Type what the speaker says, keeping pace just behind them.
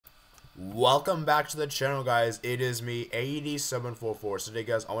Welcome back to the channel, guys. It is me, 8744. So today,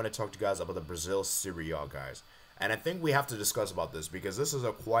 guys, I want to talk to you guys about the Brazil Serie A, guys. And I think we have to discuss about this because this is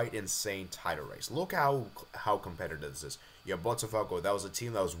a quite insane title race. Look how competitive this is. You have Botafogo. That was a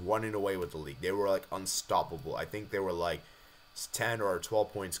team that was running away with the league. They were like unstoppable. I think they were like 10 or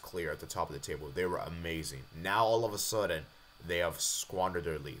 12 points clear at the top of the table. They were amazing. Now all of a sudden, they have squandered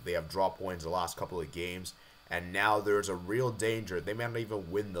their league. They have dropped points the last couple of games. And now there's a real danger. They may not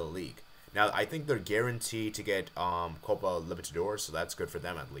even win the league. Now, I think they're guaranteed to get Copa Libertadores, so that's good for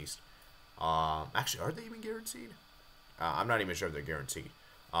them at least. Actually, are they even guaranteed? I'm not even sure if they're guaranteed.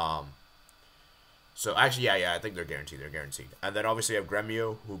 So actually, yeah, I think they're guaranteed. They're guaranteed. And then obviously you have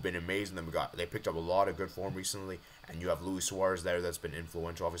Gremio, who've been amazing. They picked up a lot of good form recently, and you have Luis Suarez there that's been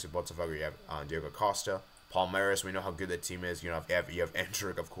influential. Obviously, Botafogo, you have Diego Costa, Palmeiras. We know how good that team is. You have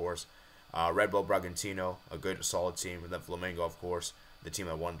Endrick, of course. Red Bull Bragantino, a good solid team, and then Flamengo, of course, the team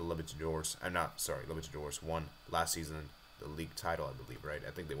that won the Libertadores. Libertadores won last season the league title, I believe, right?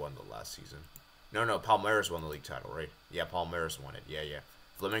 I think they won the last season. No, Palmeiras won the league title, right? Yeah, Palmeiras won it. Yeah.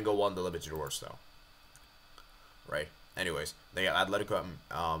 Flamengo won the Libertadores, though. Right. Anyways, they have Atletico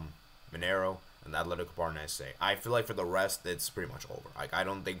Mineiro and Atletico Paranaense. I feel like for the rest, it's pretty much over. Like, I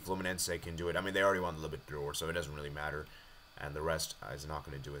don't think Fluminense can do it. I mean, they already won the Libertadores, so it doesn't really matter. And the rest is not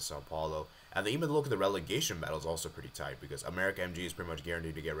going to do it. Sao Paulo. And even look at the relegation battle is also pretty tight because America MG is pretty much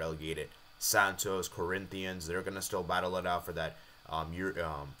guaranteed to get relegated. Santos, Corinthians, they're going to still battle it out for that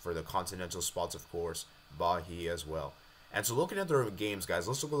for the continental spots, of course. Bahia as well. And so looking at the games, guys,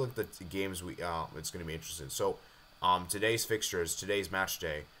 let's look at the games it's going to be interesting. So today's fixtures, today's match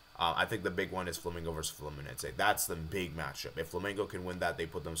day, I think the big one is Flamengo versus Fluminense. That's the big matchup. If Flamengo can win that, they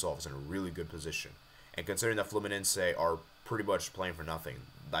put themselves in a really good position. And considering that Fluminense are pretty much playing for nothing,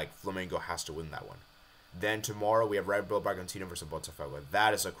 like Flamengo has to win that one. Then tomorrow we have Red Bull Bragantino versus Botafogo.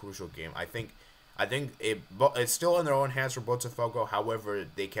 That is a crucial game. I think it's still in their own hands for Botafogo. However,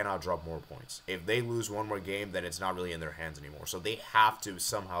 they cannot drop more points. If they lose one more game, then it's not really in their hands anymore. So they have to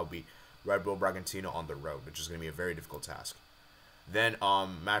somehow beat Red Bull Bragantino on the road, which is going to be a very difficult task. Then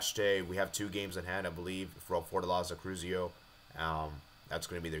match day, we have two games in hand, I believe, for Fortaleza Cruzeiro. That's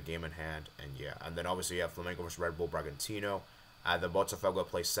going to be their game in hand, and yeah. And then obviously you have Flamengo versus Red Bull Bragantino. The Botafogo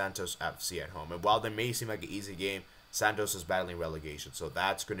plays Santos FC at home. And while they may seem like an easy game, Santos is battling relegation, so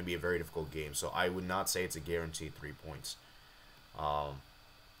that's going to be a very difficult game. So I would not say it's a guaranteed 3 points.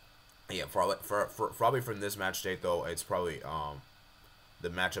 Yeah, probably from this match date though, it's probably the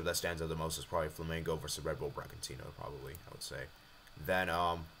matchup that stands out the most is probably Flamengo versus Red Bull Bragantino. Probably, I would say. Then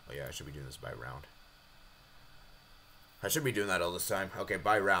oh yeah, I should be doing this by round. I should be doing that all this time. Okay,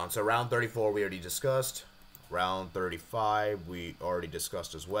 by round. So round 34 we already discussed. Round 35 we already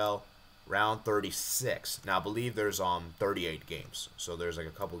discussed as well. Round 36. Now I believe there's 38 games. So there's like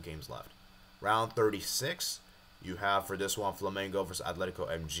a couple games left. Round 36, you have for this one Flamengo versus Atletico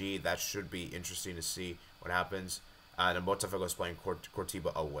MG. That should be interesting to see what happens. And then Botafogo is playing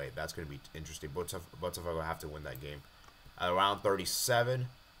Coritiba away. That's going to be interesting. Botafogo have to win that game. Round 37.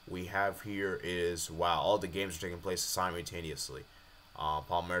 We have here is, wow, all the games are taking place simultaneously.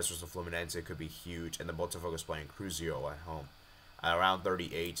 Palmeiras versus Fluminense could be huge, and the Botafogo is playing Cruzeiro at home. Around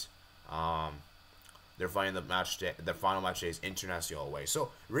 38, they're fighting the final match day is Internacional away.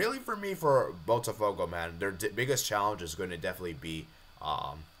 So really, for me, for Botafogo, man, their biggest challenge is going to definitely be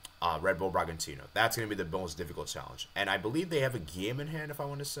Red Bull Bragantino. That's going to be the most difficult challenge, and I believe they have a game in hand. If I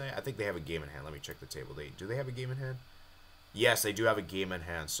want to say, I think they have a game in hand. Let me check the table. Do they have a game in hand? Yes, they do have a game in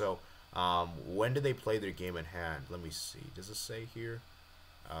hand. So, when did they play their game in hand? Let me see. Does it say here?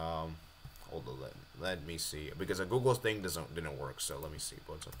 Hold on. Let me see. Because a Google thing didn't work. So let me see.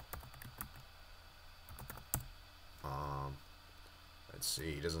 What's up? Let's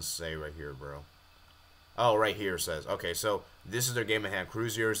see. It doesn't say right here, bro. Oh, right here it says. Okay, so this is their game in hand.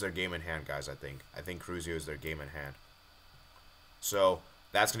 Cruzeiro is their game in hand, guys. I think Cruzeiro is their game in hand. So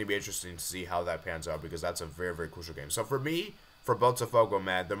that's going to be interesting to see how that pans out because that's a very, very crucial game. So for me, for Botafogo,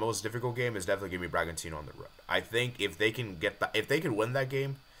 man, the most difficult game is definitely going to be Bragantino on the road. I think if they can win that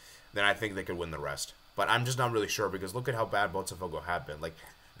game, then I think they could win the rest. But I'm just not really sure because look at how bad Botafogo have been. Like,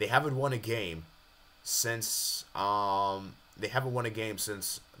 they haven't won a game since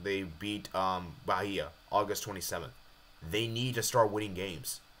they beat Bahia August 27th. They need to start winning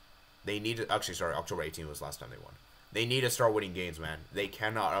games. October 18th was the last time they won. They need to start winning games, man. They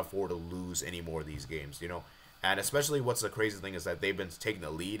cannot afford to lose any more of these games, you know? And especially what's the crazy thing is that they've been taking the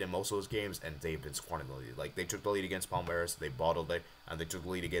lead in most of those games, and they've been squandering the lead. Like, they took the lead against Palmeiras, they bottled it. And they took the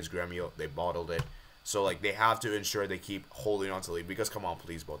lead against Gremio, they bottled it. So, like, they have to ensure they keep holding on to the lead. Because, come on,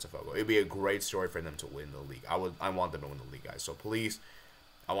 please, Botafogo. It'd be a great story for them to win the league. I want them to win the league, guys. So, please,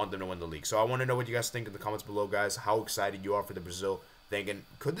 I want them to win the league. So I want to know what you guys think in the comments below, guys. How excited you are for the Brazil. Thinking,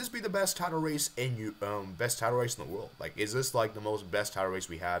 could this be the best title race in the world? Like, is this like the most best title race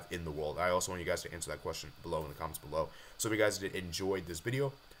we have in the world? I also want you guys to answer that question below in the comments below. So if you guys did enjoy this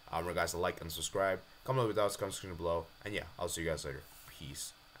video, I want you guys to like and subscribe. Comment with thoughts, comment section below, and yeah, I'll see you guys later.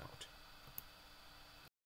 Peace.